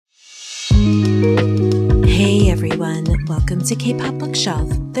Hey everyone, welcome to K-Pop Bookshelf.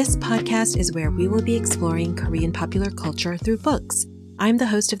 This podcast is where we will be exploring Korean popular culture through books. I'm the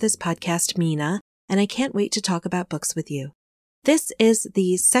host of this podcast, Mina, and I can't wait to talk about books with you. This is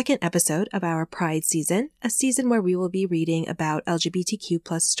the second episode of our Pride season, a season where we will be reading about LGBTQ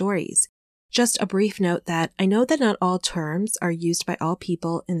plus stories. Just a brief note that I know that not all terms are used by all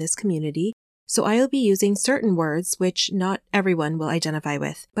people in this community, so I will be using certain words which not everyone will identify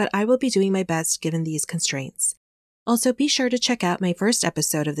with, but I will be doing my best given these constraints. Also, be sure to check out my first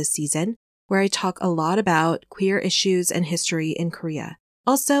episode of this season, where I talk a lot about queer issues and history in Korea.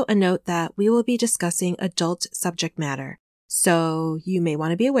 Also, a note that we will be discussing adult subject matter, so you may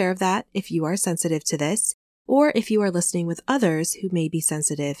want to be aware of that if you are sensitive to this, or if you are listening with others who may be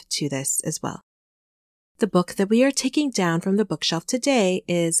sensitive to this as well. The book that we are taking down from the bookshelf today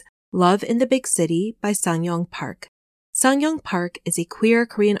is Love in the Big City by Sang-Young Park. Sang-Young Park is a queer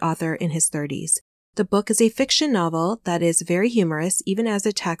Korean author in his 30s. The book is a fiction novel that is very humorous even as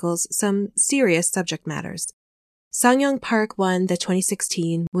it tackles some serious subject matters. Sang-Young Park won the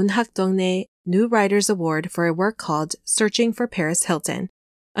 2016 Munhak Dongnae New Writers Award for a work called Searching for Paris Hilton.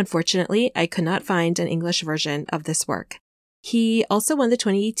 Unfortunately, I could not find an English version of this work. He also won the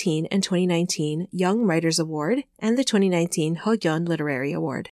 2018 and 2019 Young Writers Award and the 2019 Hogyeon Literary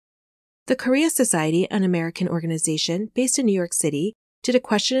Award. The Korea Society, an American organization based in New York City, did a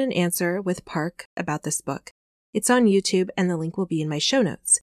question and answer with Park about this book. It's on YouTube and the link will be in my show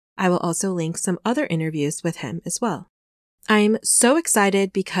notes. I will also link some other interviews with him as well. I'm so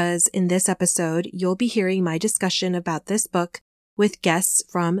excited because in this episode, you'll be hearing my discussion about this book with guests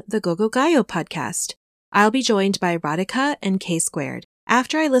from the Gogo Gayo podcast. I'll be joined by Radhika and K-Squared.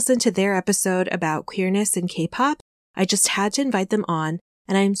 After I listened to their episode about queerness and K-pop, I just had to invite them on,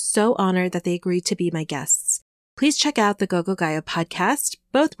 and I'm so honored that they agreed to be my guests. Please check out the Gogo Gayo podcast.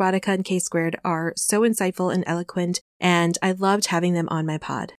 Both Radhika and K-Squared are so insightful and eloquent, and I loved having them on my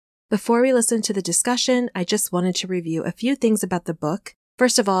pod. Before we listen to the discussion, I just wanted to review a few things about the book.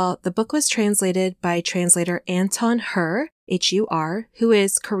 First of all, the book was translated by translator Anton Hur, H-U-R, who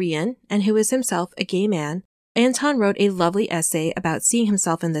is Korean and who is himself a gay man. Anton wrote a lovely essay about seeing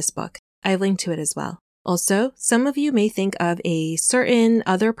himself in this book. I linked to it as well. Also, some of you may think of a certain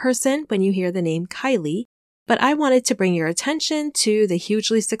other person when you hear the name Kylie, but I wanted to bring your attention to the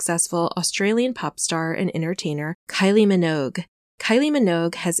hugely successful Australian pop star and entertainer Kylie Minogue. Kylie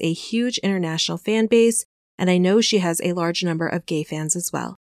Minogue has a huge international fan base, and I know she has a large number of gay fans as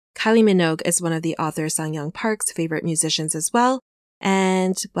well. Kylie Minogue is one of the author Sang-Young Park's favorite musicians as well,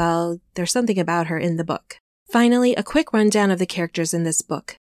 and, well, there's something about her in the book. Finally, a quick rundown of the characters in this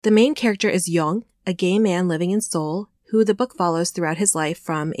book. The main character is Young, a gay man living in Seoul, who the book follows throughout his life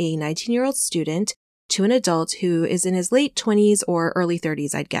from a 19-year-old student to an adult who is in his late 20s or early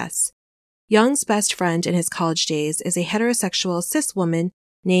 30s, I'd guess. Young's best friend in his college days is a heterosexual cis woman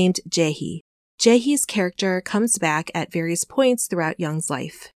named Jaehee. Jaehee's character comes back at various points throughout Young's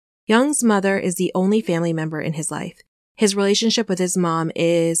life. Young's mother is the only family member in his life. His relationship with his mom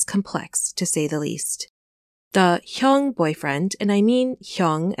is complex, to say the least. The Hyung boyfriend, and I mean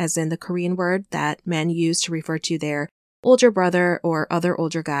Hyung as in the Korean word that men use to refer to their older brother or other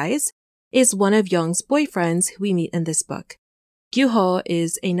older guys, is one of Young's boyfriends who we meet in this book. Gyuho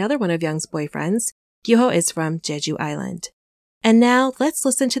is another one of Young's boyfriends. Gyuho is from Jeju Island. And now let's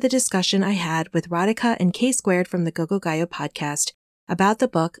listen to the discussion I had with Radhika and K-Squared from the Gogo Gayo podcast about the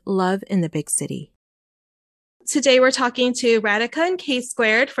book Love in the Big City. Today we're talking to Radhika and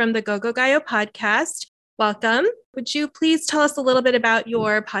K-Squared from the Gogo Gayo podcast. Welcome. Would you please tell us a little bit about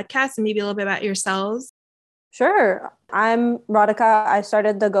your podcast and maybe a little bit about yourselves? Sure. I'm Radhika. I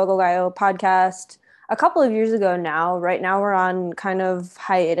started the Gogo Gayo podcast a couple of years ago now. Right now we're on kind of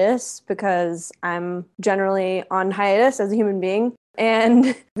hiatus because I'm generally on hiatus as a human being.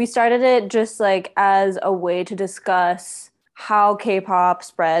 And we started it just like as a way to discuss how K-pop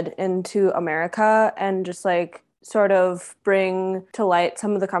spread into America and just like sort of bring to light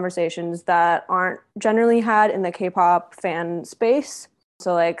some of the conversations that aren't generally had in the K-pop fan space.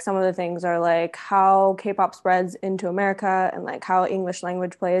 So like some of the things are like how K-pop spreads into America and like how English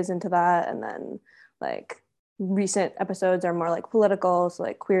language plays into that. And then like recent episodes are more like political, so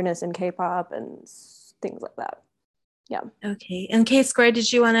like queerness in K-pop and things like that. Yeah. Okay. And K-Squared,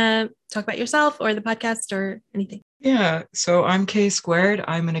 did you want to talk about yourself or the podcast or anything? Yeah, so I'm K-Squared.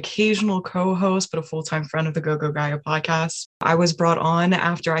 I'm an occasional co-host, but a full-time friend of the Gogo Gayo podcast. I was brought on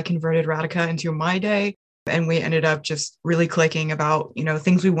after I converted Radhika into My Day, and we ended up just really clicking about,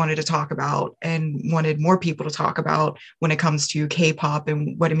 things we wanted to talk about and wanted more people to talk about when it comes to K-pop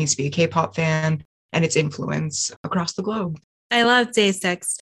and what it means to be a K-pop fan and its influence across the globe. I love Day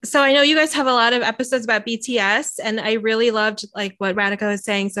 6. So I know you guys have a lot of episodes about BTS, and I really loved like what Radhika was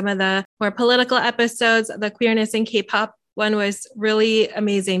saying. Some of the more political episodes, the queerness in K-pop one was really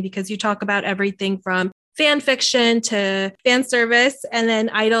amazing because you talk about everything from fan fiction to fan service, and then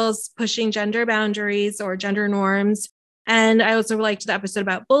idols pushing gender boundaries or gender norms. And I also liked the episode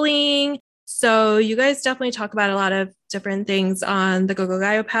about bullying. So you guys definitely talk about a lot of different things on the Gogo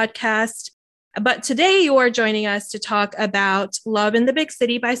Gayo podcast. But today you are joining us to talk about Love in the Big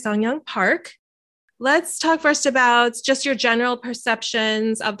City by Sung-Young Park. Let's talk first about just your general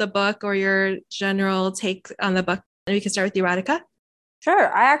perceptions of the book or your general take on the book. And we can start with you, Radhika.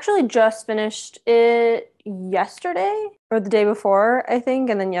 Sure. I actually just finished it yesterday or the day before, I think.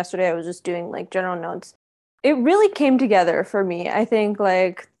 And then yesterday I was just doing like general notes. It really came together for me. I think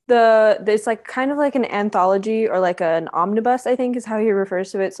like it's like kind of like an anthology or like an omnibus, I think is how he refers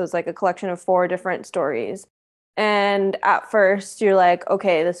to it. So it's like a collection of 4 different stories. And at first you're like,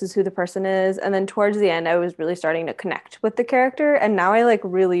 okay, this is who the person is. And then towards the end, I was really starting to connect with the character. And now I like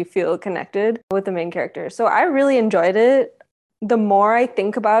really feel connected with the main character. So I really enjoyed it. The more I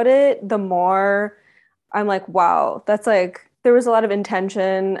think about it, the more I'm like, wow, that's like, there was a lot of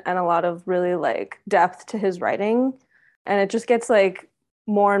intention and a lot of really like depth to his writing. And it just gets like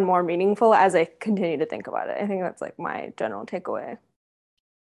more and more meaningful as I continue to think about it. I think that's like my general takeaway.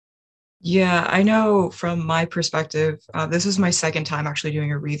 Yeah, I know from my perspective, this is my second time actually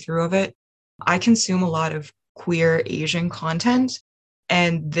doing a read through of it. I consume a lot of queer Asian content,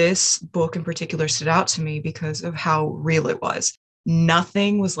 and this book in particular stood out to me because of how real it was.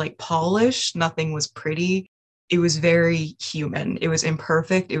 Nothing was like polished, nothing was pretty. It was very human. It was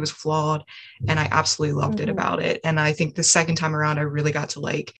imperfect, it was flawed, and I absolutely loved it about it. And I think the second time around, I really got to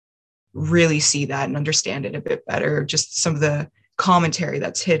like really see that and understand it a bit better, just some of the commentary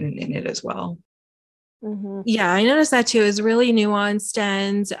that's hidden in it as well. Yeah, I noticed that too. It's really nuanced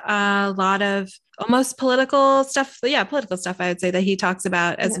and a lot of almost political stuff. Yeah, political stuff, I would say, that he talks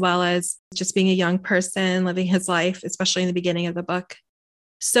about, as well as just being a young person living his life, especially in the beginning of the book.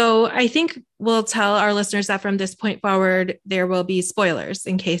 So I think we'll tell our listeners that from this point forward, there will be spoilers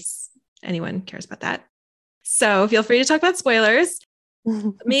in case anyone cares about that. So feel free to talk about spoilers.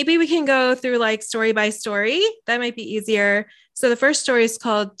 Maybe we can go through like story by story. That might be easier. So the first story is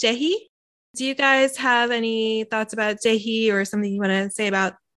called Jaehee. Do you guys have any thoughts about Jaehee or something you want to say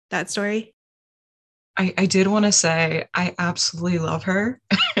about that story? I did want to say I absolutely love her.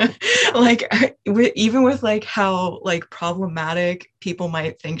 Like even with like how like problematic people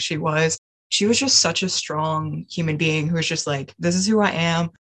might think she was just such a strong human being who was just like, this is who I am,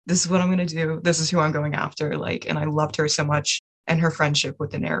 this is what I'm going to do, this is who I'm going after. Like, and I loved her so much and her friendship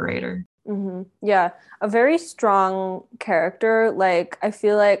with the narrator. Yeah, a very strong character. Like I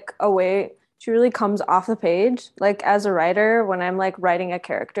feel like a way she really comes off the page. Like as a writer, when I'm like writing a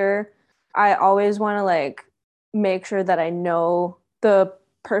character, I always want to like make sure that I know the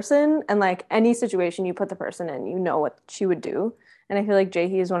person, and like any situation you put the person in, you know what she would do. And I feel like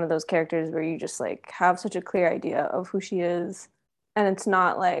Jaehee is one of those characters where you just like have such a clear idea of who she is, and it's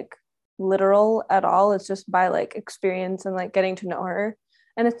not like literal at all. It's just by like experience and like getting to know her.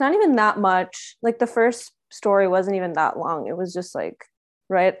 And it's not even that much. Like the first story wasn't even that long. It was just like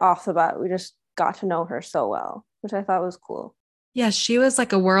right off the bat, we just got to know her so well, which I thought was cool. Yeah, she was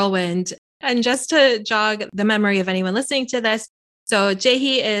like a whirlwind. And just to jog the memory of anyone listening to this, so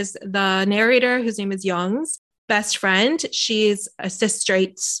Jaehee is the narrator, whose name is Young's best friend. She's a cis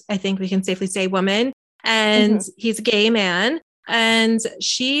straight, I think we can safely say, woman. And he's a gay man. And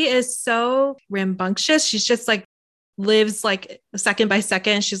she is so rambunctious. She's just like lives like second by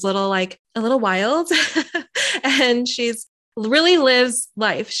second. She's a little wild. And she's really lives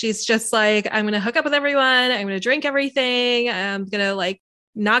life. She's just like, I'm going to hook up with everyone. I'm going to drink everything. I'm going to like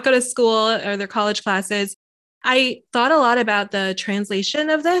not go to school or their college classes. I thought a lot about the translation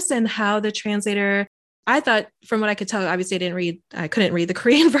of this and how the translator, I thought from what I could tell, obviously I couldn't read the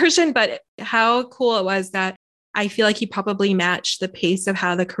Korean version, but how cool it was that I feel like he probably matched the pace of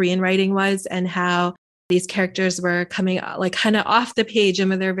how the Korean writing was and how these characters were coming like kind of off the page,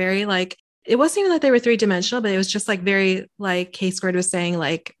 and they're very like, it wasn't even that they were 3-dimensional, but it was just like very, like K Squared was saying,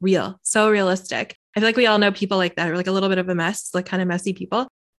 like real, so realistic. I feel like we all know people like that, or like a little bit of a mess, like kind of messy people.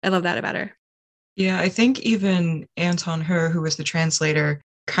 I love that about her. Yeah, I think even Anton Her, who was the translator,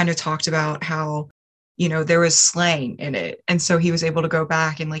 kind of talked about how, you know, there was slang in it. And so he was able to go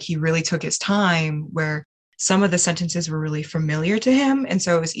back and like he really took his time where some of the sentences were really familiar to him. And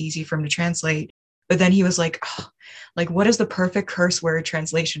so it was easy for him to translate. But then he was like, oh, like, what is the perfect curse word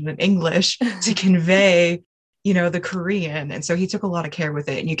translation in English to convey, you know, the Korean? And so he took a lot of care with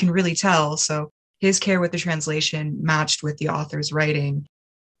it, and you can really tell. So his care with the translation matched with the author's writing.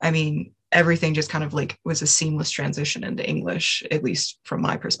 I mean, everything just kind of like was a seamless transition into English, at least from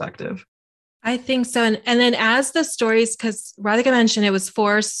my perspective. I think so. And then as the stories, because Radhika mentioned it was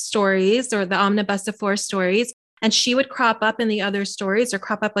 4 stories or the omnibus of 4 stories, and she would crop up in the other stories or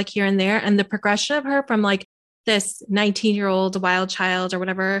crop up like here and there. And the progression of her from like this 19-year-old wild child or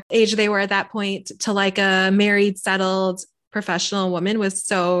whatever age they were at that point to like a married, settled professional woman was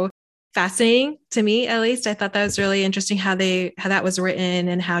so fascinating to me, at least. I thought that was really interesting how that was written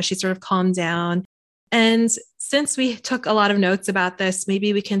and how she sort of calmed down. And since we took a lot of notes about this,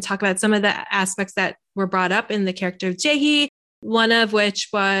 maybe we can talk about some of the aspects that were brought up in the character of Jaehee, one of which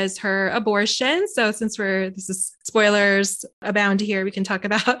was her abortion. So since this is spoilers abound here, we can talk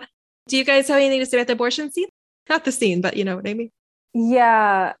about. Do you guys have anything to say about the abortion scene? Not the scene, but you know what I mean?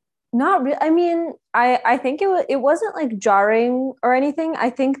 Yeah, not really. I mean, I think it wasn't like jarring or anything.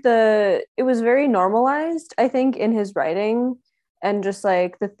 I think it was very normalized, I think, in his writing. And just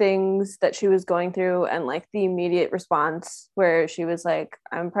like the things that she was going through and like the immediate response where she was like,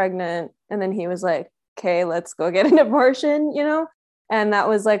 I'm pregnant. And then he was like, okay, let's go get an abortion, you know? And that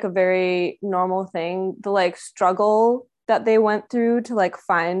was like a very normal thing. The like struggle that they went through to like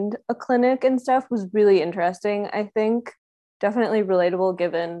find a clinic and stuff was really interesting, I think. Definitely relatable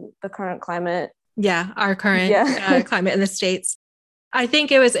given the current climate. Yeah, our current climate in the States. I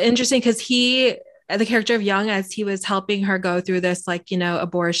think it was interesting because the character of Young, as he was helping her go through this, like, you know,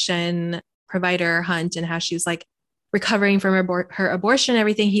 abortion provider hunt and how she was like recovering from her abortion and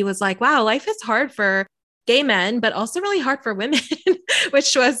everything, he was like, wow, life is hard for gay men, but also really hard for women,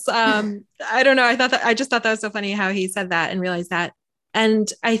 which was, I don't know. I just thought that was so funny how he said that and realized that.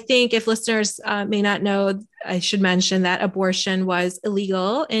 And I think if listeners may not know, I should mention that abortion was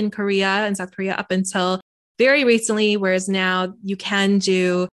illegal in Korea and South Korea up until very recently, whereas now you can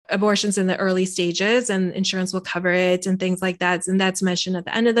do abortions in the early stages and insurance will cover it and things like that. And that's mentioned at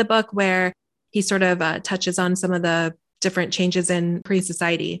the end of the book where he sort of touches on some of the different changes in Korean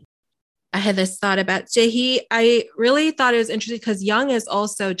society. I had this thought about Jaehee. I really thought it was interesting because Young is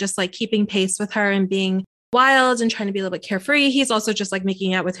also just like keeping pace with her and being wild and trying to be a little bit carefree. He's also just like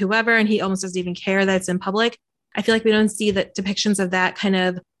making out with whoever, and he almost doesn't even care that it's in public. I feel like we don't see the depictions of that kind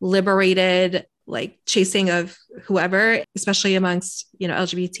of liberated like chasing of whoever, especially amongst, you know,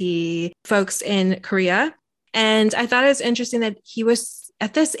 LGBT folks in Korea. And I thought it was interesting that he was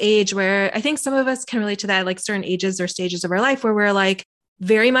at this age where I think some of us can relate to that, like certain ages or stages of our life where we're like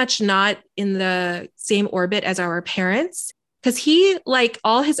very much not in the same orbit as our parents. Because he, like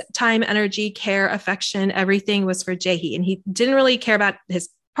all his time, energy, care, affection, everything was for Jaehee. And he didn't really care about his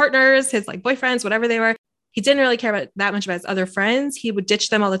partners, his like boyfriends, whatever they were. He didn't really care about that much about his other friends. He would ditch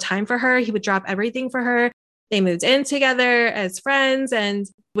them all the time for her. He would drop everything for her. They moved in together as friends. And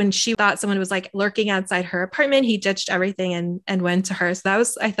when she thought someone was like lurking outside her apartment, he ditched everything and went to her. So that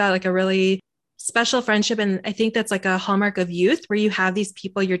was, I thought, like a really special friendship. And I think that's like a hallmark of youth where you have these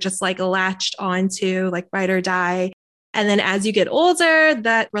people you're just like latched onto, like ride or die. And then as you get older,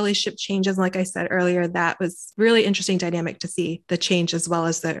 that relationship changes. And like I said earlier, that was really interesting dynamic to see the change as well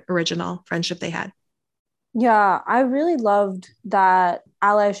as the original friendship they had. Yeah, I really loved that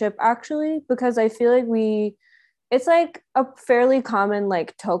allyship actually, because I feel like it's like a fairly common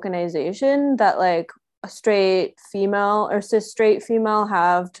like tokenization that like a straight female or cis straight female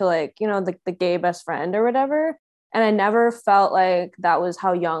have to like, you know, the gay best friend or whatever. And I never felt like that was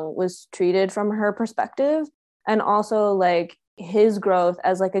how Young was treated from her perspective. And also like his growth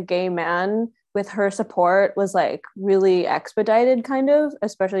as like a gay man with her support was like really expedited kind of,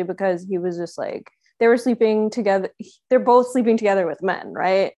 especially because he was just like, they were sleeping together. They're both sleeping together with men,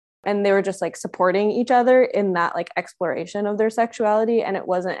 right? And they were just like supporting each other in that like exploration of their sexuality. And it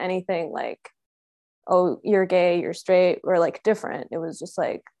wasn't anything like, oh, you're gay, you're straight, or like different. It was just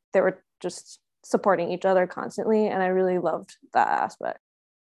like, they were just supporting each other constantly. And I really loved that aspect.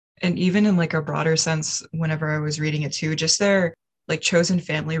 And even in like a broader sense, whenever I was reading it too, just their like chosen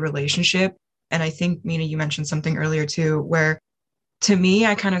family relationship. And I think, Mina, you mentioned something earlier too, where to me,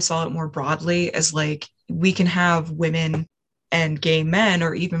 I kind of saw it more broadly as like, we can have women and gay men,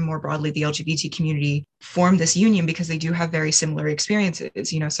 or even more broadly, the LGBT community form this union because they do have very similar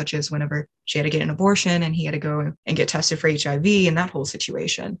experiences, you know, such as whenever she had to get an abortion and he had to go and get tested for HIV and that whole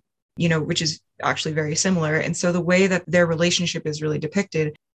situation, you know, which is actually very similar. And so the way that their relationship is really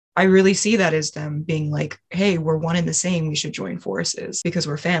depicted, I really see that as them being like, hey, we're one and the same. We should join forces because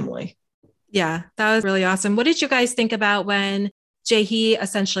we're family. Yeah, that was really awesome. What did you guys think about when Jaehee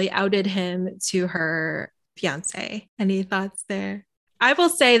essentially outed him to her fiance? Any thoughts there? I will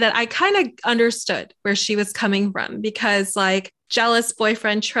say that I kind of understood where she was coming from because like jealous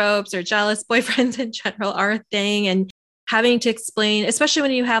boyfriend tropes or jealous boyfriends in general are a thing. And having to explain, especially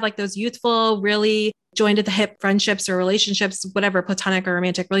when you have like those youthful, really joined at the hip friendships or relationships, whatever platonic or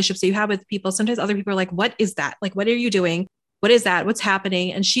romantic relationships that you have with people. Sometimes other people are like, what is that? Like, what are you doing? What is that? What's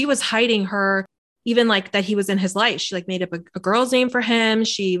happening? And she was hiding her, even like that he was in his life. She like made up a girl's name for him.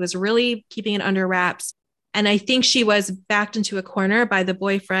 She was really keeping it under wraps. And I think she was backed into a corner by the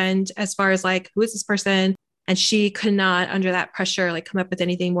boyfriend as far as like, who is this person? And she could not, under that pressure, like come up with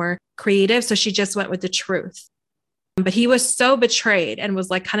anything more creative. So she just went with the truth. But he was so betrayed and was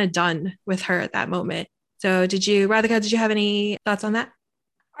like kind of done with her at that moment. So Radhika, did you have any thoughts on that?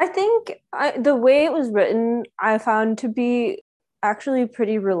 I think the way it was written, I found to be actually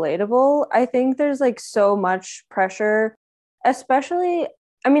pretty relatable. I think there's like so much pressure, especially,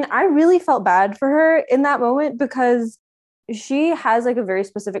 I mean, I really felt bad for her in that moment because she has like a very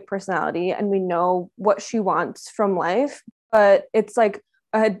specific personality and we know what she wants from life, but it's like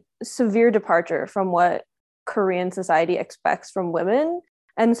a severe departure from what Korean society expects from women.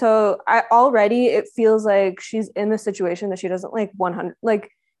 And so it feels like she's in the situation that she doesn't like 100, like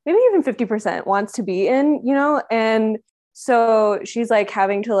maybe even 50% wants to be in, you know? And so she's like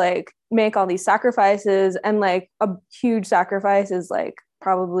having to like make all these sacrifices, and like a huge sacrifice is like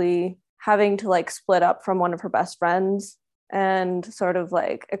probably having to like split up from one of her best friends and sort of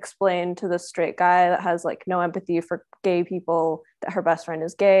like explain to the straight guy that has like no empathy for gay people that her best friend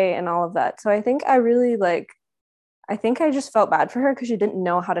is gay and all of that. So I think I just felt bad for her because she didn't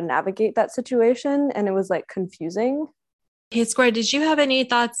know how to navigate that situation, and it was like confusing. Hey, Square, did you have any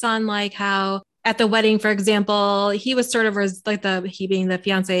thoughts on like how at the wedding, for example, he was sort of he being the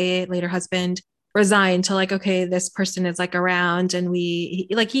fiance, later husband, resigned to like, okay, this person is like around, and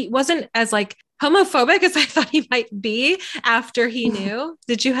he wasn't as like homophobic as I thought he might be after he knew.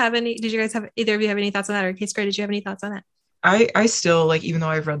 Did you guys have, either of you have any thoughts on that? Or Case Gray, did you have any thoughts on that? I still, like, even though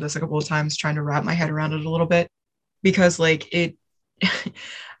I've read this a couple of times, trying to wrap my head around it a little bit, because like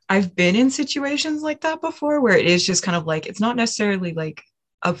I've been in situations like that before where it is just kind of like, it's not necessarily like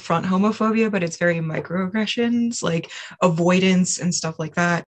upfront homophobia, but it's very microaggressions, like avoidance and stuff like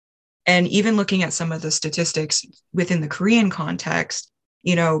that. And even looking at some of the statistics within the Korean context,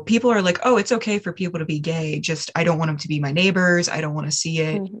 you know, people are like, oh, it's okay for people to be gay. Just, I don't want them to be my neighbors. I don't want to see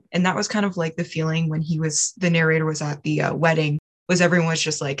it. Mm-hmm. And that was kind of like the feeling when the narrator was at the wedding, was everyone was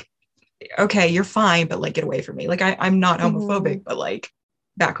just like, okay, you're fine, but like, get away from me. Like, I'm not homophobic, mm-hmm. but like,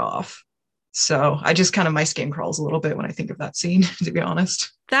 back off. So I just kind of, my skin crawls a little bit when I think of that scene, to be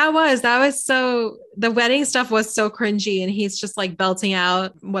honest. That was so, the wedding stuff was so cringy, and he's just like belting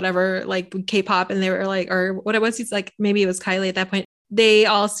out whatever, like K-pop, and they were like, or what it was, he's like, maybe it was Kylie at that point. They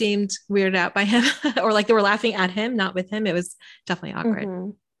all seemed weirded out by him or like they were laughing at him, not with him. It was definitely awkward.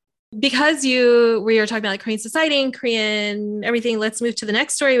 Mm-hmm. Because we were talking about like Korean society and Korean everything, let's move to the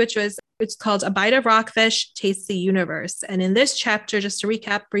next story, it's called A Bite of Rockfish Tastes the Universe. And in this chapter, just to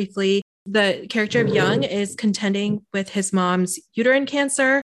recap briefly, the character of Young is contending with his mom's uterine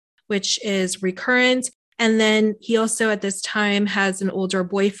cancer, which is recurrent. And then he also at this time has an older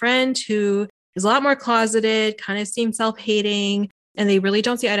boyfriend who is a lot more closeted, kind of seems self-hating, and they really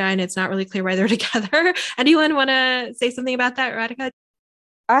don't see eye to eye, and it's not really clear why they're together. Anyone want to say something about that, Radhika?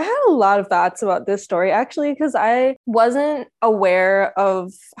 I had a lot of thoughts about this story, actually, because I wasn't aware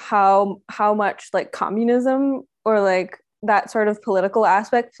of how much like communism or like that sort of political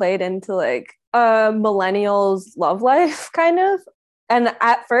aspect played into like a millennial's love life, kind of. And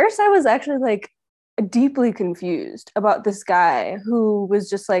at first I was actually like deeply confused about this guy who was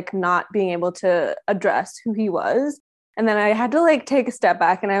just like not being able to address who he was. And then I had to like take a step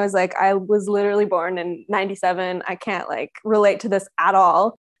back, and I was like, I was literally born in 97. I can't like relate to this at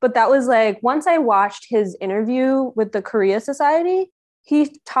all. But that was like, once I watched his interview with the Korea Society,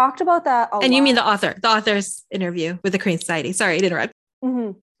 he talked about that a lot. And you mean the author's interview with the Korean Society. Sorry to interrupt.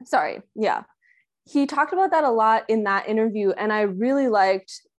 Mm-hmm. Sorry. Yeah. He talked about that a lot in that interview. And I really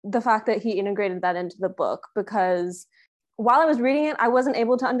liked the fact that he integrated that into the book, because while I was reading it, I wasn't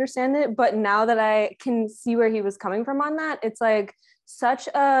able to understand it. But now that I can see where he was coming from on that, it's like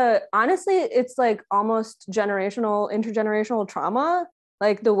honestly, it's like almost intergenerational trauma,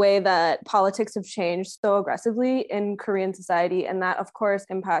 like the way that politics have changed so aggressively in Korean society. And that, of course,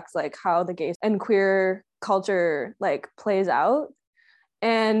 impacts like how the gay and queer culture like plays out.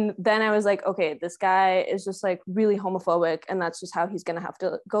 And then I was like, okay, this guy is just like really homophobic, and that's just how he's going to have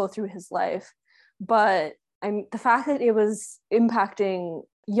to go through his life. But the fact that it was impacting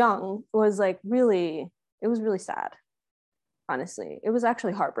Young was like really sad. Honestly, it was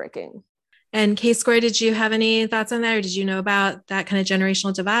actually heartbreaking. And K-Square, did you have any thoughts on that, or did you know about that kind of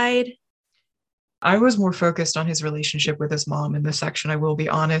generational divide? I was more focused on his relationship with his mom in this section, I will be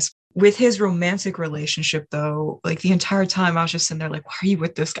honest. With his romantic relationship, though, like the entire time I was just sitting there like, why are you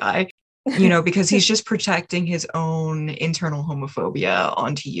with this guy? Because he's just projecting his own internal homophobia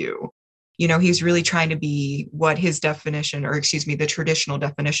onto you. He's really trying to be what his definition, or excuse me, the traditional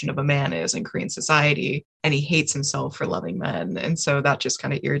definition of a man is in Korean society. And he hates himself for loving men. And so that just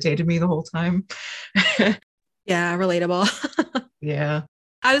kind of irritated me the whole time. Yeah, relatable. Yeah.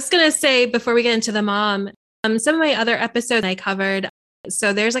 I was going to say, before we get into the mom, some of my other episodes I covered.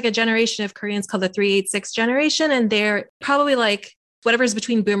 So there's like a generation of Koreans called the 386 generation, and they're probably like whatever's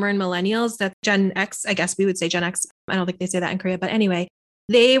between boomer and millennials. That's Gen X. I guess we would say Gen X. I don't think they say that in Korea, but anyway,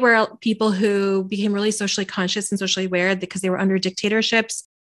 they were people who became really socially conscious and socially aware because they were under dictatorships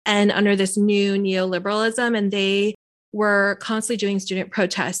and under this new neoliberalism, and they were constantly doing student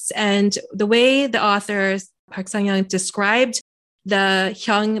protests. And the way the author Park Sang-young described the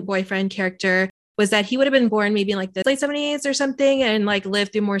Hyung boyfriend character was that he would have been born maybe in like the late 70s or something, and like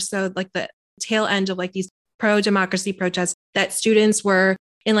lived through more so like the tail end of like these pro-democracy protests that students were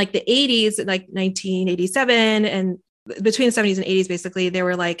in like the 80s, like 1987, and between the 70s and 80s, basically, there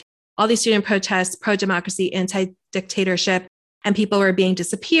were like all these student protests, pro-democracy, anti-dictatorship, and people were being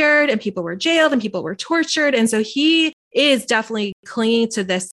disappeared, and people were jailed, and people were tortured. And so he is definitely clinging to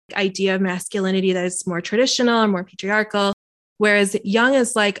this idea of masculinity that is more traditional and more patriarchal. Whereas Young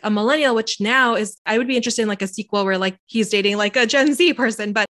is like a millennial, which now is, I would be interested in like a sequel where like he's dating like a Gen Z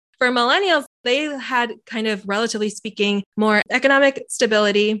person. But for millennials, they had kind of, relatively speaking, more economic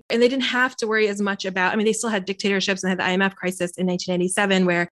stability, and they didn't have to worry as much about, they still had dictatorships and had the IMF crisis in 1997,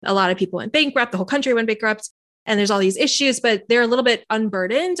 where a lot of people went bankrupt, the whole country went bankrupt, and there's all these issues, but they're a little bit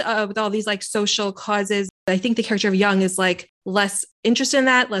unburdened with all these like social causes. I think the character of Young is like less interested in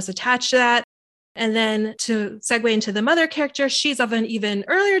that, less attached to that. And then to segue into the mother character, she's of an even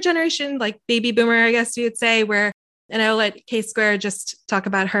earlier generation, like baby boomer, I guess you would say, and I'll let K Square just talk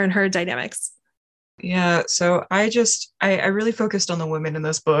about her and her dynamics. Yeah, so I really focused on the women in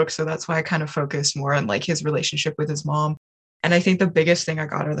this book. So that's why I kind of focused more on like his relationship with his mom. And I think the biggest thing I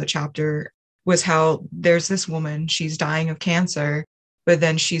got out of the chapter was how there's this woman, she's dying of cancer, but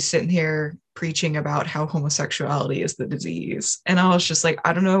then she's sitting here preaching about how homosexuality is the disease. And I was just like,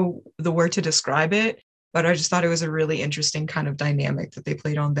 I don't know the word to describe it, but I just thought it was a really interesting kind of dynamic that they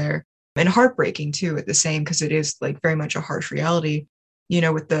played on there. And heartbreaking too at the same, because it is like very much a harsh reality,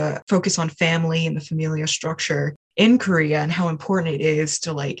 with the focus on family and the familial structure in Korea, and how important it is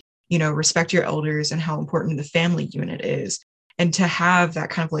to like, respect your elders, and how important the family unit is. And to have that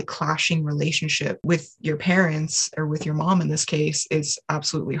kind of like clashing relationship with your parents, or with your mom in this case, is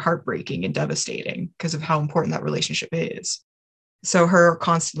absolutely heartbreaking and devastating because of how important that relationship is. So her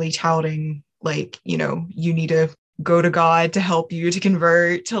constantly touting like, you need to go to God to help you to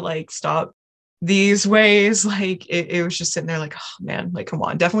convert, to like stop these ways. Like it was just sitting there like, oh man, like, come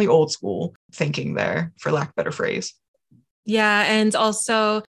on, definitely old school thinking there, for lack of a better phrase. Yeah. And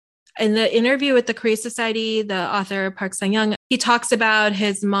also in the interview with the Korea Society, the author Park Sang-young, he talks about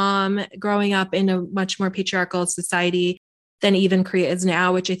his mom growing up in a much more patriarchal society than even Korea is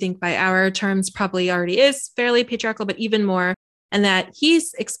now, which I think by our terms probably already is fairly patriarchal, but even more. And that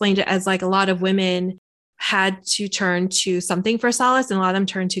he's explained it as like a lot of women had to turn to something for solace, and a lot of them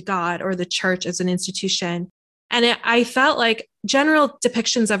turned to God or the church as an institution. And I felt like general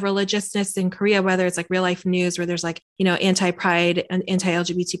depictions of religiousness in Korea, whether it's like Real Life News, where there's like, anti-pride and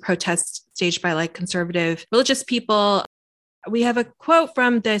anti-LGBT protests staged by like conservative religious people. We have a quote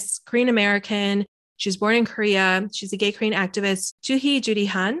from this Korean American. She was born in Korea. She's a gay Korean activist, Juhi Judy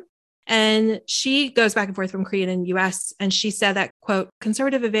Han. And she goes back and forth from Korea and US. And she said that, quote,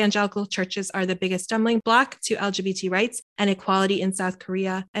 conservative evangelical churches are the biggest stumbling block to LGBT rights and equality in South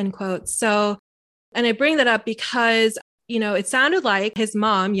Korea, end quote. So, and I bring that up because, it sounded like his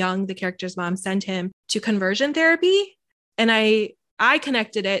mom, Young, the character's mom, sent him to conversion therapy. And I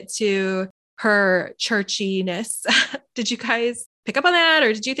connected it to her churchiness. Did you guys pick up on that?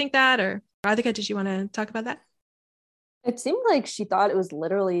 Or did you think that? Or Radhika, did you want to talk about that? It seemed like she thought it was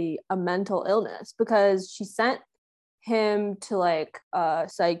literally a mental illness, because she sent him to like a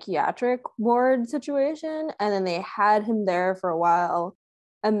psychiatric ward situation, and then they had him there for a while.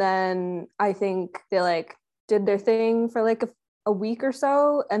 And then I think they like did their thing for like a week or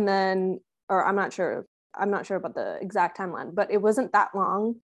so. And then, or I'm not sure about the exact timeline, but it wasn't that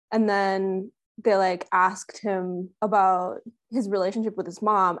long. And then they like asked him about his relationship with his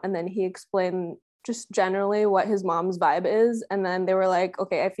mom. And then he explained just generally what his mom's vibe is. And then they were like,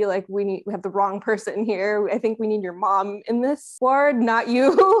 okay, I feel like we have the wrong person here. I think we need your mom in this ward, not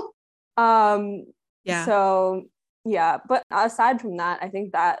you. Yeah. So yeah, but aside from that, I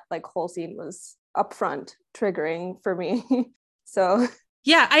think that like whole scene was upfront triggering for me. So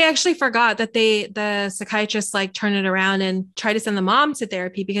Yeah, I actually forgot that the psychiatrist like turn it around and try to send the mom to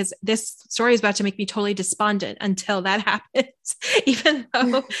therapy, because this story is about to make me totally despondent until that happens, even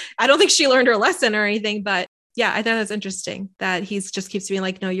though I don't think she learned her lesson or anything. But yeah, I thought it was interesting that he's just keeps being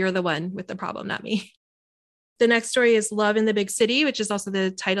like, no, you're the one with the problem, not me. The next story is Love in the Big City, which is also the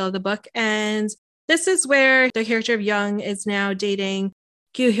title of the book. And this is where the character of Young is now dating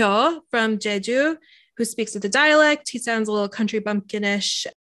Kyu-hyo from Jeju, who speaks with the dialect. He sounds a little country bumpkinish,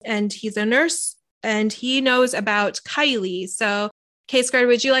 and he's a nurse, and he knows about Kylie. So, K Squared,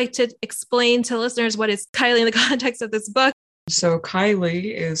 would you like to explain to listeners what is Kylie in the context of this book? So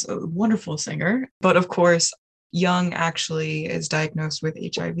Kylie is a wonderful singer, but of course, Young actually is diagnosed with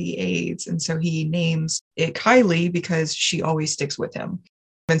HIV/AIDS. And so he names it Kylie because she always sticks with him.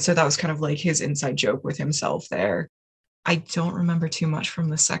 And so that was kind of like his inside joke with himself there. I don't remember too much from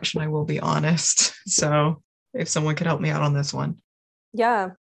this section, I will be honest. So if someone could help me out on this one.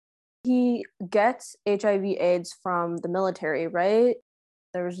 Yeah. He gets HIV/AIDS from the military, right?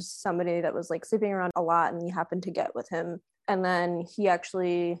 There was just somebody that was like sleeping around a lot and he happened to get with him. And then he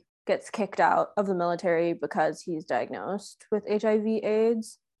actually gets kicked out of the military because he's diagnosed with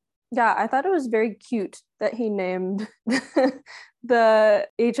HIV/AIDS. Yeah, I thought it was very cute that he named the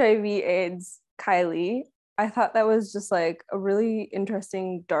HIV/AIDS Kylie. I thought that was just like a really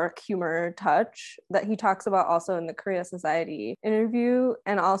interesting dark humor touch that he talks about also in the Korea Society interview,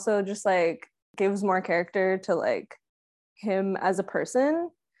 and also just like gives more character to like him as a person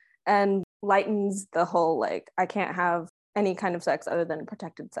and lightens the whole like I can't have any kind of sex other than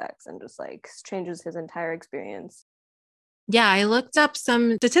protected sex, and just like changes his entire experience. Yeah, I looked up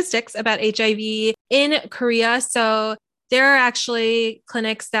some statistics about HIV in Korea. So there are actually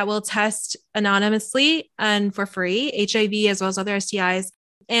clinics that will test anonymously and for free HIV as well as other STIs.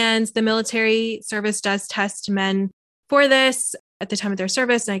 And the military service does test men for this at the time of their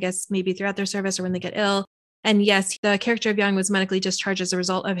service, and I guess maybe throughout their service or when they get ill. And yes, the character of Young was medically discharged as a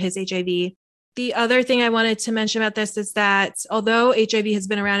result of his HIV. The other thing I wanted to mention about this is that although HIV has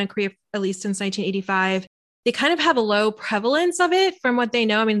been around in Korea at least since 1985, they kind of have a low prevalence of it from what they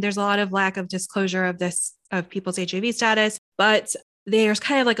know. I mean, there's a lot of lack of disclosure of this, of people's HIV status, but there's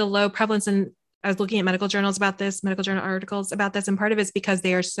kind of like a low prevalence. And I was looking at medical journals about this, medical journal articles about this, and part of it's because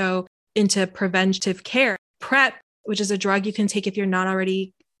they are so into preventive care. PrEP, which is a drug you can take if you're not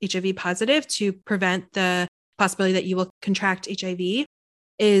already HIV positive to prevent the possibility that you will contract HIV,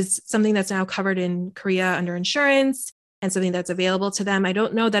 is something that's now covered in Korea under insurance and something that's available to them. I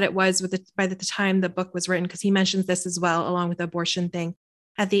don't know that it was by the time the book was written, because he mentions this as well, along with the abortion thing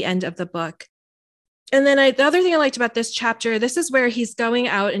at the end of the book. And then the other thing I liked about this chapter, this is where he's going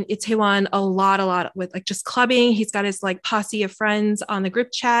out in Itaewon a lot with like just clubbing. He's got his like posse of friends on the group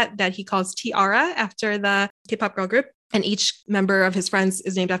chat that he calls Tiara after the K-pop girl group. And each member of his friends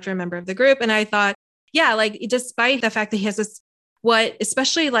is named after a member of the group. And I thought, yeah, like despite the fact that he has this,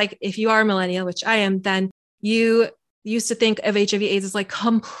 especially like if you are a millennial, which I am, then you used to think of HIV/AIDS as like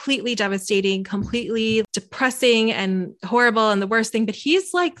completely devastating, completely depressing and horrible and the worst thing, but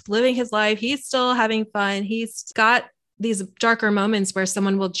he's like living his life. He's still having fun. He's got these darker moments where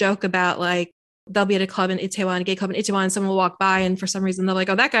someone will joke about like, they'll be at a club in Itaewon, a gay club in Itaewon, and someone will walk by and for some reason they're like,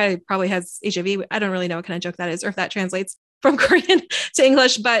 oh, that guy probably has HIV. I don't really know what kind of joke that is or if that translates from Korean to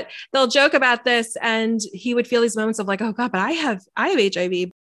English, but they'll joke about this. And he would feel these moments of like, oh God, but I have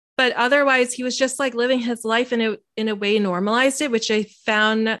HIV. But otherwise, he was just like living his life in a way normalized it, which I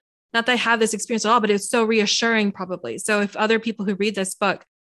found, not that I have this experience at all, but it's so reassuring probably. So if other people who read this book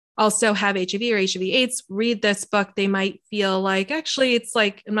also have HIV or HIV/AIDS, read this book, they might feel like, actually, it's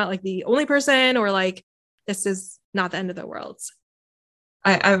like, I'm not like the only person, or like, this is not the end of the world.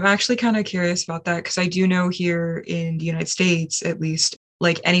 I'm actually kind of curious about that, because I do know here in the United States, at least,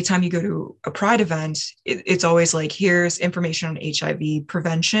 like anytime you go to a Pride event, it's always like, here's information on HIV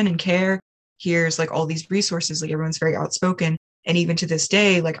prevention and care. Here's like all these resources, like everyone's very outspoken. And even to this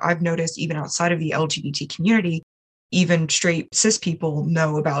day, like I've noticed even outside of the LGBT community, even straight cis people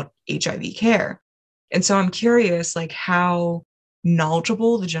know about HIV care. And so I'm curious like how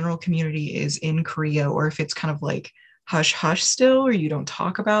knowledgeable the general community is in Korea, or if it's kind of like hush hush still, or you don't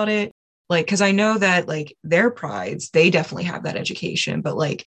talk about it. Like, because I know that like their prides, they definitely have that education, but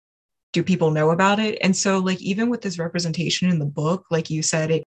like, do people know about it? And so like, even with this representation in the book, like you said,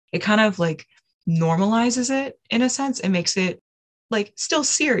 it kind of like normalizes it in a sense and makes it like still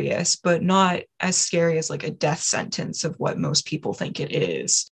serious, but not as scary as like a death sentence of what most people think it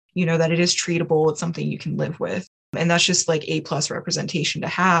is, you know, that it is treatable. It's something you can live with. And that's just like A+ representation to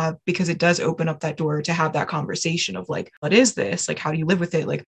have, because it does open up that door to have that conversation of like, what is this? Like, how do you live with it?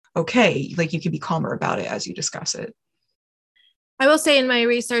 Like, okay, like you can be calmer about it as you discuss it. I will say in my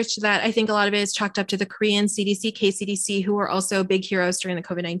research that I think a lot of it is chalked up to the Korean CDC, KCDC, who were also big heroes during the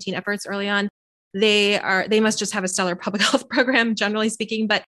COVID-19 efforts early on. They must just have a stellar public health program, generally speaking.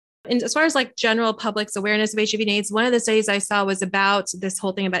 But as far as like general public's awareness of HIV and AIDS, one of the studies I saw was about this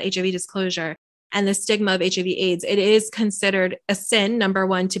whole thing about HIV disclosure and the stigma of HIV AIDS. It is considered a sin, number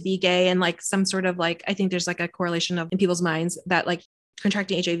one, to be gay, and like some sort of like, I think there's like a correlation in people's minds that like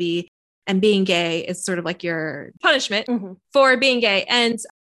contracting HIV and being gay is sort of like your punishment for being gay. And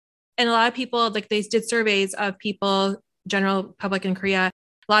a lot of people, like they did surveys of people, general public in Korea,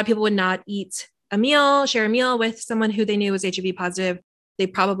 a lot of people would not share a meal with someone who they knew was HIV positive. They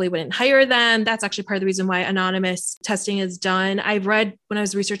probably wouldn't hire them. That's actually part of the reason why anonymous testing is done. I've read when I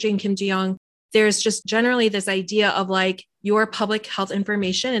was researching Kim Ji-young, there's just generally this idea of like your public health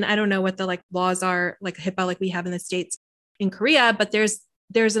information. And I don't know what the like laws are, like HIPAA, like we have in the States in Korea, but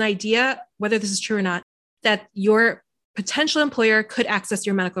there's an idea, whether this is true or not, that your potential employer could access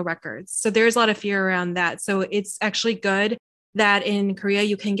your medical records. So there's a lot of fear around that. So it's actually good that in Korea,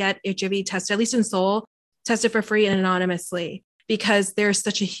 you can get HIV tested, at least in Seoul, tested for free and anonymously, because there's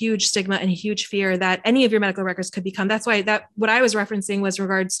such a huge stigma and a huge fear that any of your medical records could become. That's why what I was referencing was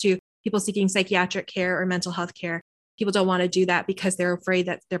regards to people seeking psychiatric care or mental health care. People don't want to do that because they're afraid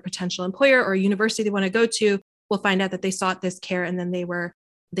that their potential employer or university they want to go to will find out that they sought this care and then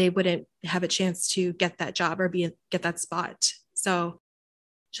they wouldn't have a chance to get that job or get that spot. So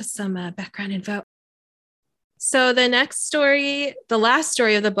just some background info. So the next story, the last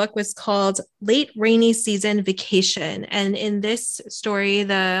story of the book was called Late Rainy Season Vacation. And in this story,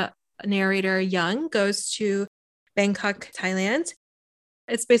 the narrator Young goes to Bangkok, Thailand.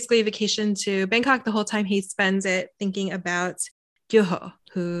 It's basically a vacation to Bangkok. The whole time he spends it thinking about Gyu-ho,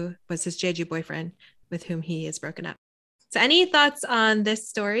 who was his Jeju boyfriend with whom he is broken up. So any thoughts on this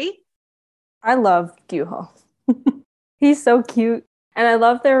story? I love Gyu-ho. He's so cute. And I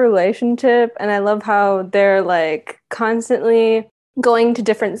love their relationship. And I love how they're like constantly going to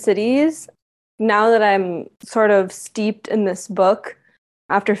different cities. Now that I'm sort of steeped in this book,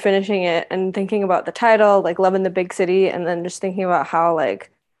 after finishing it and thinking about the title, like Love in the Big City, and then just thinking about how like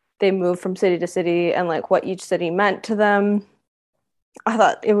they move from city to city and like what each city meant to them, I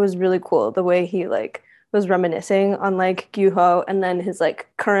thought it was really cool the way he like was reminiscing on like Gyu-ho and then his like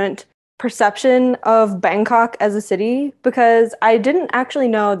current perception of Bangkok as a city, because I didn't actually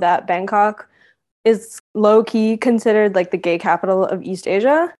know that Bangkok is low-key considered like the gay capital of East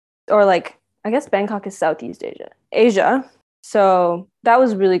Asia, or like I guess Bangkok is Southeast Asia. So that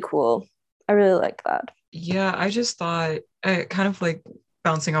was really cool. I really liked that. Yeah, I just thought, kind of like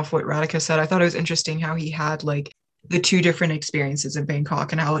bouncing off what Radhika said, I thought it was interesting how he had like the two different experiences in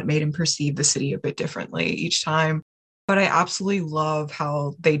Bangkok and how it made him perceive the city a bit differently each time. But I absolutely love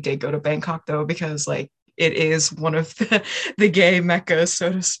how they did go to Bangkok, though, because like it is one of the gay meccas,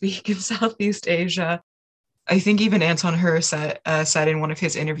 so to speak, in Southeast Asia. I think even Anton Hur said in one of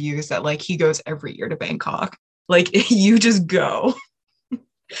his interviews that like he goes every year to Bangkok. Like you just go.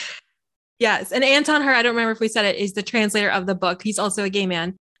 Yes. And Anton Hur, I don't remember if we said it, is the translator of the book. He's also a gay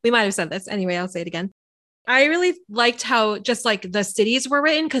man. We might have said this. Anyway, I'll say it again. I really liked how just like the cities were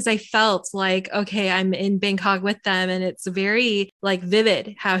written, because I felt like, okay, I'm in Bangkok with them. And it's very like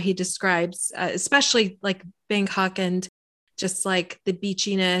vivid how he describes, especially like Bangkok and just like the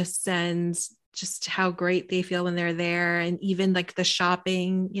beachiness and just how great they feel when they're there. And even like the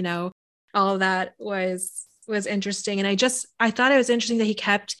shopping, you know, all of that was interesting. And I thought it was interesting that he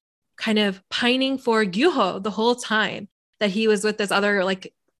kept kind of pining for Gyu-ho the whole time, that he was with this other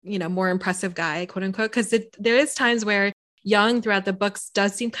like, you know, more impressive guy, quote unquote, because there is times where Young throughout the books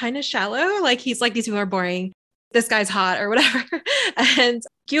does seem kind of shallow. Like he's like, these people are boring. This guy's hot or whatever. And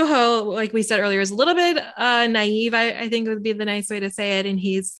Gyu-ho, like we said earlier, is a little bit naive, I think would be the nice way to say it. And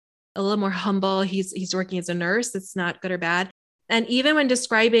he's a little more humble. He's working as a nurse. It's not good or bad. And even when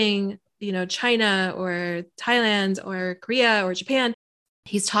describing, you know, China or Thailand or Korea or Japan,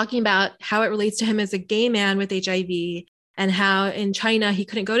 he's talking about how it relates to him as a gay man with HIV, and how in China, he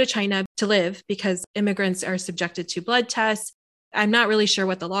couldn't go to China to live because immigrants are subjected to blood tests. I'm not really sure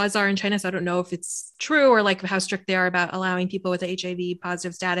what the laws are in China, so I don't know if it's true or like how strict they are about allowing people with HIV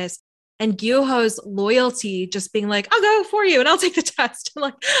positive status. And Gyu-ho's loyalty, just being like, I'll go for you and I'll take the test.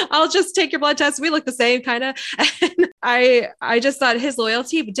 Like, I'll just take your blood test. We look the same, kind of. And I just thought his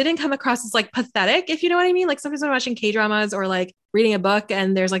loyalty didn't come across as like pathetic, if you know what I mean. Like sometimes I'm watching K-dramas or like reading a book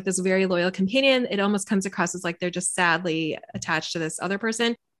and there's like this very loyal companion. It almost comes across as like they're just sadly attached to this other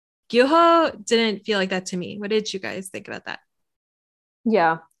person. Gyu-ho didn't feel like that to me. What did you guys think about that?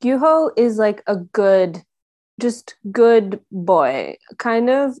 Yeah, Gyu-ho is like a good boy,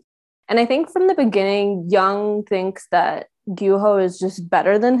 kind of. And I think from the beginning, Young thinks that Gyuho is just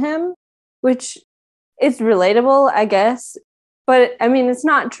better than him, which is relatable, I guess. But I mean, it's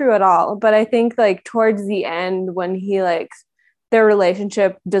not true at all. But I think like towards the end, when he like their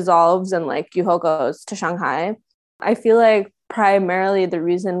relationship dissolves and like Gyuho goes to Shanghai, I feel like primarily the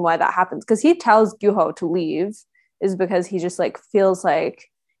reason why that happens, because he tells Gyuho to leave, is because he just like feels like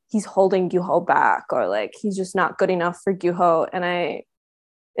he's holding Gyuho back, or like he's just not good enough for Gyuho. And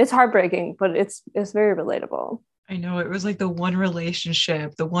it's heartbreaking, but it's very relatable. I know, it was like the one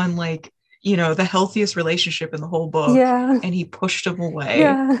relationship, the one like, the healthiest relationship in the whole book. Yeah. And he pushed him away.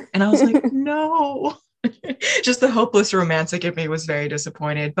 Yeah. And I was like, no. Just the hopeless romantic in me was very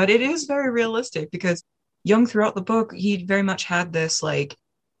disappointed. But it is very realistic, because Young throughout the book, he very much had this like,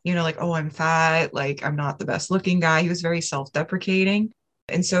 like, oh, I'm fat, like I'm not the best looking guy. He was very self-deprecating.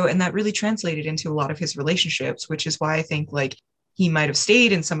 And that really translated into a lot of his relationships, which is why I think like he might have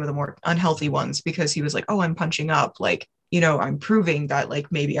stayed in some of the more unhealthy ones, because he was like, oh, I'm punching up, like, I'm proving that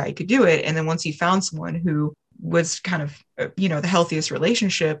like maybe I could do it. And then once he found someone who was kind of, the healthiest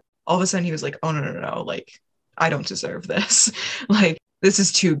relationship, all of a sudden he was like, oh, no, like I don't deserve this. Like, this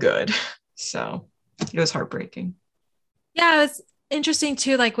is too good. So it was heartbreaking. Yeah, it was interesting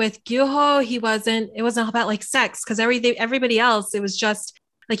too. Like with Gyuho, it wasn't about like sex, because everybody else, it was just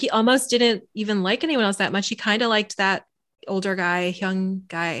like he almost didn't even like anyone else that much. He kind of liked that older guy, young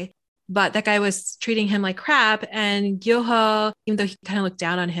guy, but that guy was treating him like crap. And Gyuho, even though he kind of looked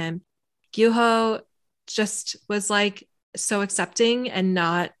down on him, Gyuho just was like so accepting and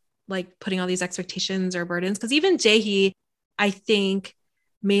not like putting all these expectations or burdens. Because even Jaehee, I think,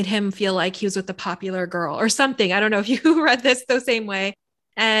 made him feel like he was with the popular girl or something. I don't know if you read this the same way.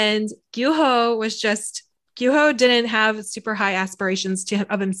 And Gyuho didn't have super high aspirations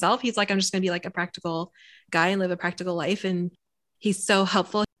of himself. He's like, I'm just going to be like a practical guy and live a practical life. And he's so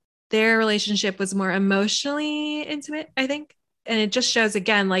helpful. Their relationship was more emotionally intimate, I think. And it just shows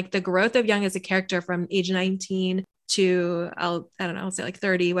again, like the growth of Young as a character from age 19 to, I'll say like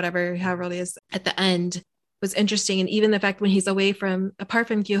 30, whatever, however old he is at the end, was interesting. And even the fact when he's apart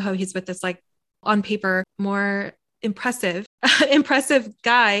from Gyuho, he's with this like on paper more impressive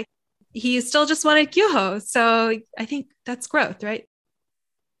guy. He still just wanted Gyuho. So I think that's growth, right?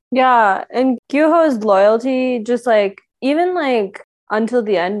 Yeah. And Gyuho's loyalty, just like, even like until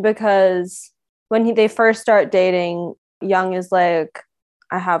the end, because when they first start dating, Young is like,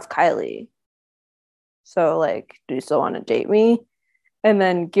 I have Kylie. So like, do you still want to date me? And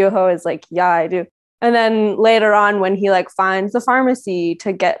then Gyuho is like, yeah, I do. And then later on, when he like finds the pharmacy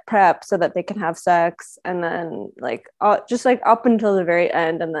to get prep so that they can have sex, and then like just like up until the very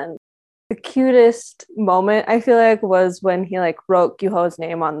end, and then the cutest moment I feel like was when he like wrote Gyuho's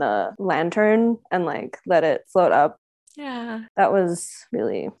name on the lantern and like let it float up. Yeah, that was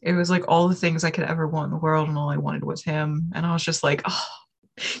really. It was like all the things I could ever want in the world, and all I wanted was him. And I was just like, oh.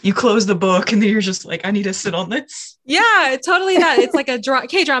 You close the book and then you're just like, I need to sit on this. Yeah, totally that. It's like a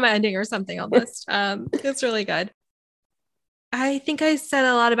K-drama ending or something almost. It's really good. I think I said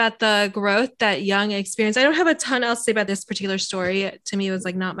a lot about the growth that Young experienced. I don't have a ton else to say about this particular story. To me, it was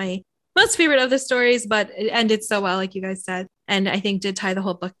like not my most favorite of the stories, but it ended so well, like you guys said. And I think did tie the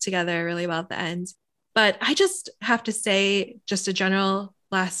whole book together really well at the end. But I just have to say, just a general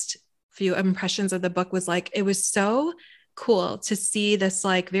last few impressions of the book was like, it was so cool to see this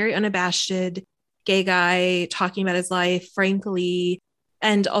like very unabashed gay guy talking about his life frankly,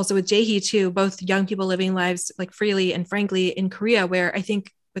 and also with Jaehee too, both young people living lives like freely and frankly in Korea, where I think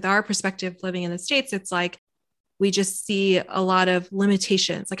with our perspective living in the States, it's like we just see a lot of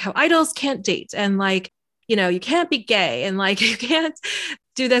limitations, like how idols can't date, and like, you can't be gay, and like you can't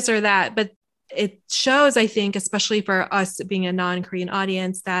do this or that. But it shows, I think, especially for us being a non-Korean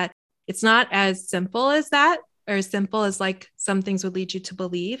audience, that it's not as simple as that, or as simple as like some things would lead you to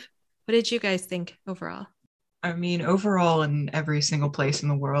believe. What did you guys think overall? I mean, overall, in every single place in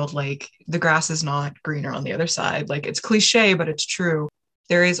the world, like the grass is not greener on the other side. Like, it's cliche, but it's true.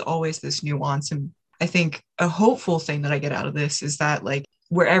 There is always this nuance. And I think a hopeful thing that I get out of this is that like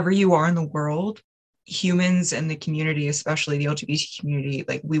wherever you are in the world, humans and the community, especially the LGBT community,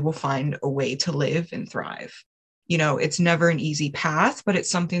 like we will find a way to live and thrive. It's never an easy path, but it's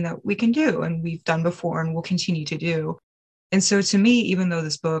something that we can do and we've done before and will continue to do. And so to me, even though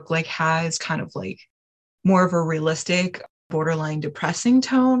this book like has kind of like more of a realistic, borderline depressing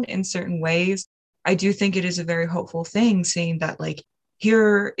tone in certain ways, I do think it is a very hopeful thing, saying that like,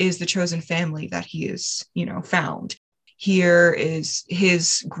 here is the chosen family that he is, found. Here is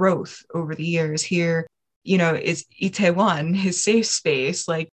his growth over the years. Here, is Itaewon, his safe space,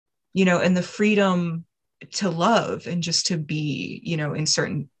 like, and the freedom to love and just to be, in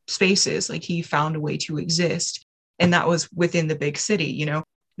certain spaces. Like he found a way to exist. And that was within the big city. You know,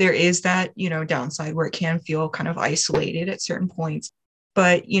 there is that, you know, downside where it can feel kind of isolated at certain points.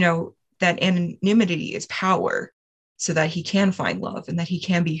 But, you know, that anonymity is power, so that he can find love and that he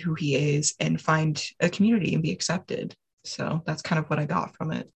can be who he is and find a community and be accepted. So that's kind of what I got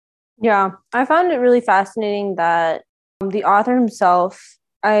from it. Yeah, I found it really fascinating that the author himself,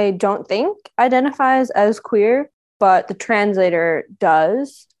 I don't think, identifies as queer, but the translator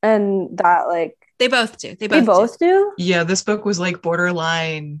does. And that, like, they both do. They both do? Yeah, this book was like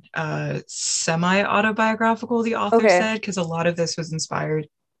borderline semi-autobiographical, the author said, because a lot of this was inspired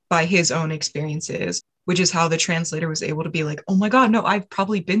by his own experiences, which is how the translator was able to be like, oh my God, no, I've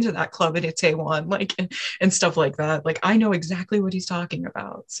probably been to that club in Itaewon, like, and stuff like that. Like, I know exactly what he's talking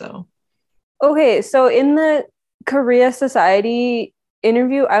about. So. Okay, so in the Korea Society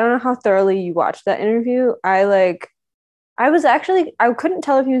interview, I don't know how thoroughly you watched that interview. I couldn't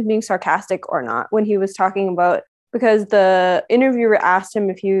tell if he was being sarcastic or not when he was talking about, because the interviewer asked him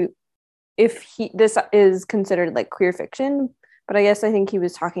if this is considered like queer fiction, but I think he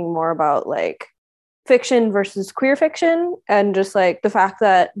was talking more about like fiction versus queer fiction, and just like the fact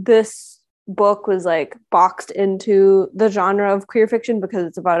that this book was like boxed into the genre of queer fiction because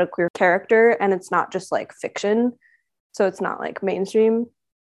it's about a queer character and it's not just like fiction, so it's not like mainstream.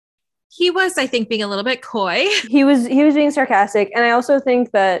 He was, I think, being a little bit coy. He was being sarcastic, and I also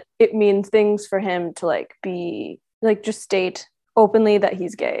think that it means things for him to like be like just state openly that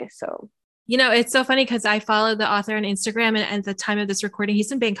he's gay. So, you know, it's so funny because I follow the author on Instagram, and at the time of this recording,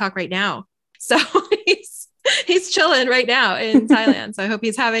 he's in Bangkok right now. So he's chilling right now in Thailand. So I hope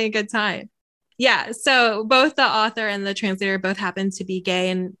he's having a good time. Yeah. So both the author and the translator both happen to be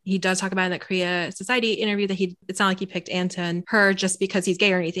gay. And he does talk about in the Korea Society interview that it's not like he picked Anton Her just because he's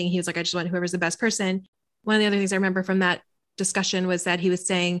gay or anything. He was like, I just want whoever's the best person. One of the other things I remember from that discussion was that he was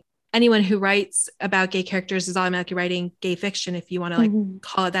saying anyone who writes about gay characters is automatically writing gay fiction, if you want to like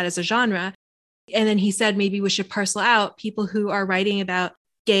call it that as a genre. And then he said, maybe we should parcel out people who are writing about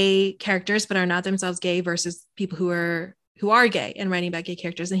gay characters, but are not themselves gay versus people who are gay and writing about gay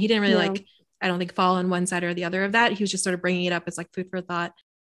characters. And he didn't really I don't think fall on one side or the other of that. He was just sort of bringing it up as like food for thought.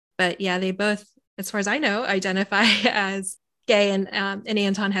 But yeah, they both, as far as I know, identify as gay. And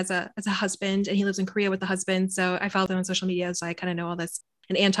Anton has a husband, and he lives in Korea with the husband. So I follow them on social media, so I kind of know all this.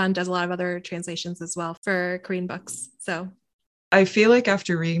 And Anton does a lot of other translations as well for Korean books. So I feel like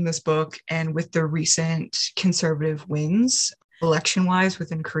after reading this book and with the recent conservative wins, election-wise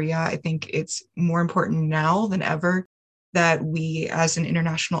within Korea, I think it's more important now than ever that we as an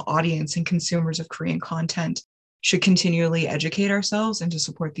international audience and consumers of Korean content should continually educate ourselves and to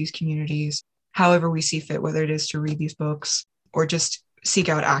support these communities however we see fit, whether it is to read these books or just seek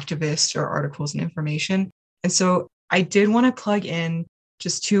out activists or articles and information. And so I did want to plug in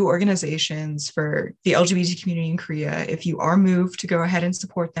just 2 organizations for the LGBT community in Korea. If you are moved to go ahead and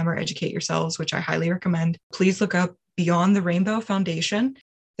support them or educate yourselves, which I highly recommend, please look up Beyond the Rainbow Foundation.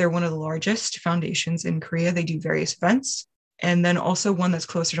 They're one of the largest foundations in Korea. They do various events. And then also one that's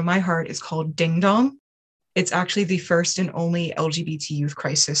closer to my heart is called Ding Dong. It's actually the first and only LGBT youth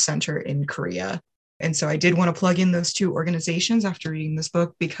crisis center in Korea. And so I did want to plug in those 2 organizations after reading this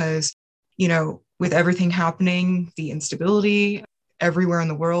book because, you know, with everything happening, the instability everywhere in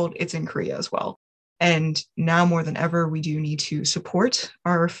the world, it's in Korea as well. And now more than ever, we do need to support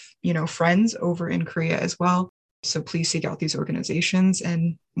our, friends over in Korea as well. So please seek out these organizations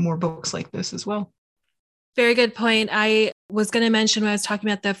and more books like this as well. Very good point. I was going to mention when I was talking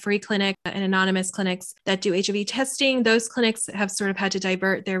about the free clinic and anonymous clinics that do HIV testing, those clinics have sort of had to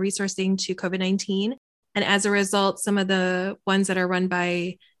divert their resourcing to COVID-19. And as a result, some of the ones that are run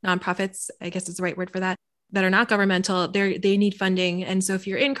by nonprofits, I guess is the right word for that are not governmental, they need funding. And so if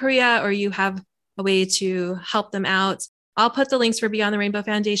you're in Korea or you have a way to help them out, I'll put the links for Beyond the Rainbow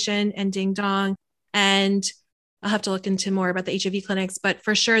Foundation and Ding Dong, and I'll have to look into more about the HIV clinics, but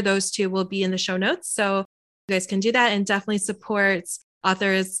for sure those 2 will be in the show notes. So you guys can do that and definitely support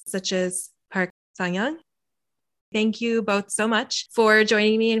authors such as Park Sang-young. Thank you both so much for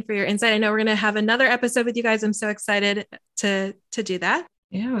joining me and for your insight. I know we're going to have another episode with you guys. I'm so excited to do that.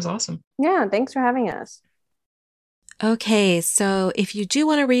 Yeah, it was awesome. Yeah, thanks for having us. Okay, so if you do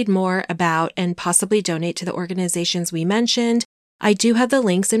want to read more about and possibly donate to the organizations we mentioned, I do have the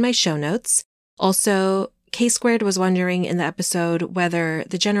links in my show notes. Also, K-Squared was wondering in the episode whether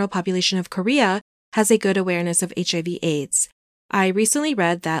the general population of Korea has a good awareness of HIV/AIDS. I recently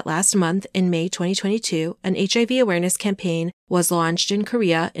read that last month in May 2022, an HIV awareness campaign was launched in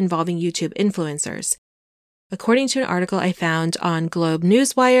Korea involving YouTube influencers. According to an article I found on Globe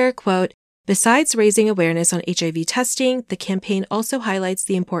Newswire, quote, besides raising awareness on HIV testing, the campaign also highlights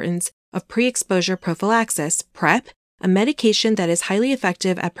the importance of pre-exposure prophylaxis, PrEP, a medication that is highly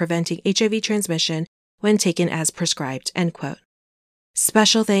effective at preventing HIV transmission when taken as prescribed, end quote.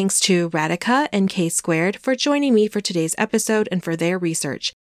 Special thanks to Radhika and K2 for joining me for today's episode and for their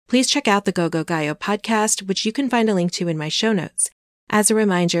research. Please check out the Gogo Gaio podcast, which you can find a link to in my show notes. As a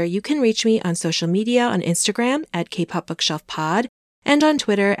reminder, you can reach me on social media on Instagram at kpopbookshelfpod and on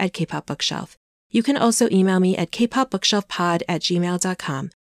Twitter at kpopbookshelf. You can also email me at kpopbookshelfpod@gmail.com.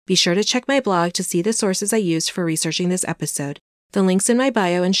 Be sure to check my blog to see the sources I used for researching this episode. The links in my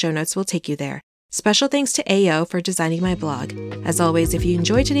bio and show notes will take you there. Special thanks to AO for designing my blog. As always, if you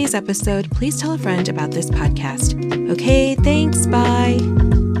enjoyed today's episode, please tell a friend about this podcast. Okay, thanks, bye.